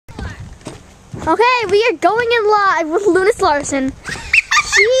Okay, we are going in live with Lunas Larson.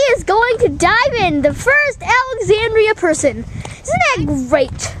 She is going to dive in, the first Alexandria person. Isn't that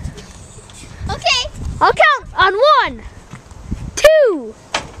great? Okay. I'll count on 1, 2,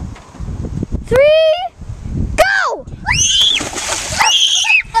 3, go! She's the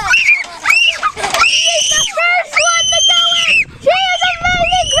first one to go in! She is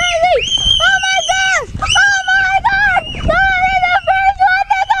amazing crazy! Oh my gosh! Oh my god! Luna is the first one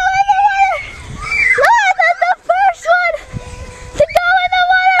to go in the water! Luna is the first one to go in the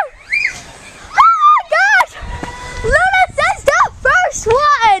water! Oh my gosh! Luna is the first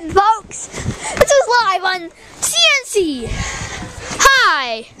one, folks! This is live on CNC.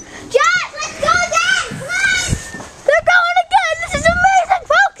 Hi! Josh, let's go again! Come on! They're going again! This is amazing,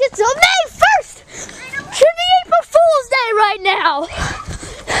 folks! It's May 1st! Should be April Fool's Day right now!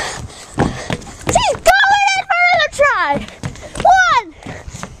 She's going in for another try! 1,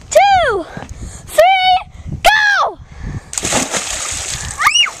 2, 3, go!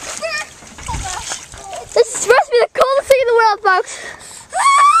 This is supposed to be the coolest thing in the world, folks!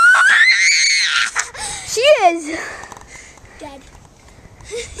 She is Dead.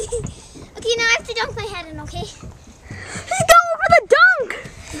 Okay, now I have to dunk my head in, okay? She's going for the dunk!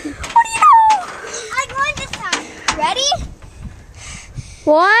 What do you know? I'm going this time. Ready?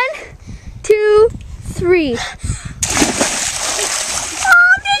 1, 2, 3.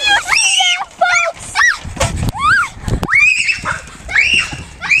 Oh, did you see that, folks?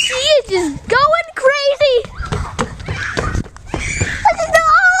 She is just going crazy. This is the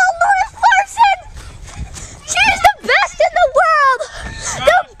Lunas Larson. She's the best in the world.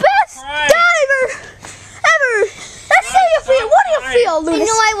 The best diver ever. Let's see you feel. What do you feel, Lunas? I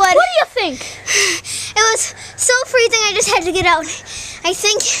know I would. What do you think? It was so freezing I just had to get out. I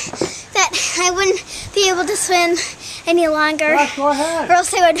think that I wouldn't be able to swim any longer. Go ahead. Or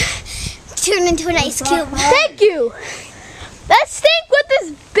else I would turn into an ice cube. Thank you. Let's think what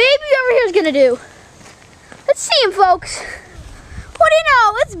this baby over here is gonna do. Let's see him, folks. What do you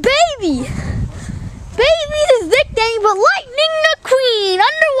know? It's Baby. Baby's his nickname, but Lightning McQueen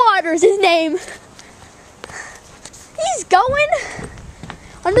Underwater is his name. He's going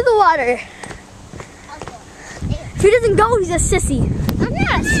under the water. If he doesn't go, he's a sissy. I'm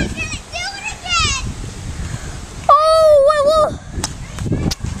not. Do it again. Oh, well.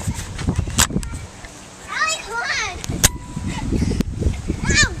 Allie, come on.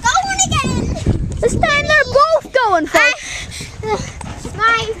 Wow, going again. This time they're both going, folks.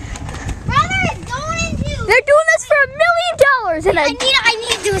 My brother is going too. They're doing this for $1 million, and I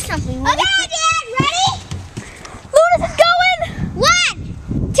need to do something. Okay, Dad, ready? Lunas is going. 1,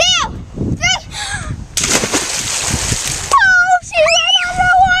 2, 3. Oh, she went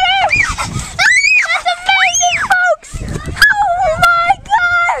underwater! That's amazing, folks! Oh my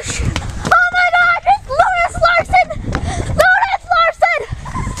gosh! Oh my gosh, it's Lunas Larson! Lunas Larson!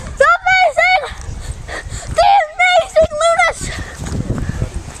 The amazing! The amazing Lunas!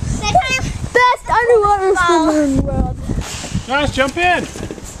 That time, Best underwater swimmer in the world. Josh, jump in.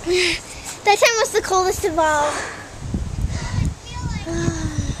 that time was the coldest of all.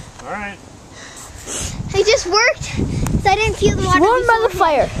 All right. I just worked, so I didn't feel the water Warmed by the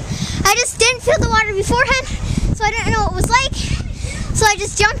beforehand. fire. I just didn't feel the water beforehand, so I didn't know what it was like. So I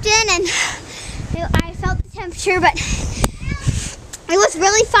just jumped in and I felt the temperature, but it was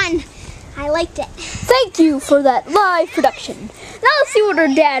really fun. I liked it. Thank you for that live production. Now let's see what her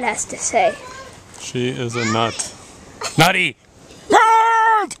dad has to say. She is a nut. Nutty.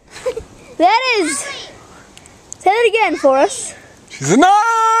 Nut! That is... Say that again for us. She's a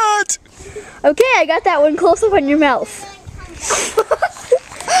nut! Okay, I got that one close up on your mouth.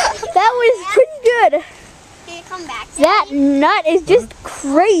 That was pretty good. Can you come back? That nut is just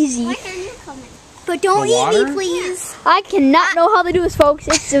crazy. Why are you coming? But don't The eat water? me, please. I cannot know how to do this, folks.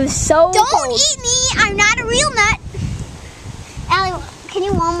 It was so Don't cold. eat me. I'm not a real nut. Allie, can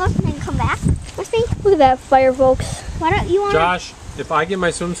you warm up and come back with me? Look at that fire, folks. Why don't you want Josh, if I get my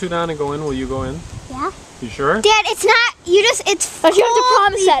swimsuit on and go in, will you go in? Yeah. You sure? Dad, it's not. You just. It's. But you have to cold.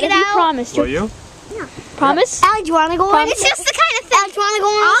 promise that. Get If you out. promise. Will you? Promise? Allie, do you want to go in? Promise. It's just the kind of thing. Do you want to go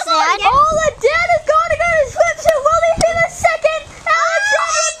in? Oh, the dad is going to get his swimsuit. Will he be the second?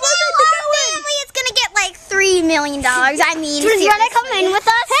 Family is gonna get like $3 million. I mean, Do you want to come in with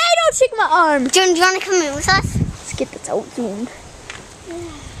us? Hey, don't shake my arm. Do you want to come in with us? Let's get this out soon.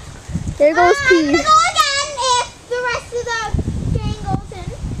 There goes I'm Pete. gonna go again if the rest of the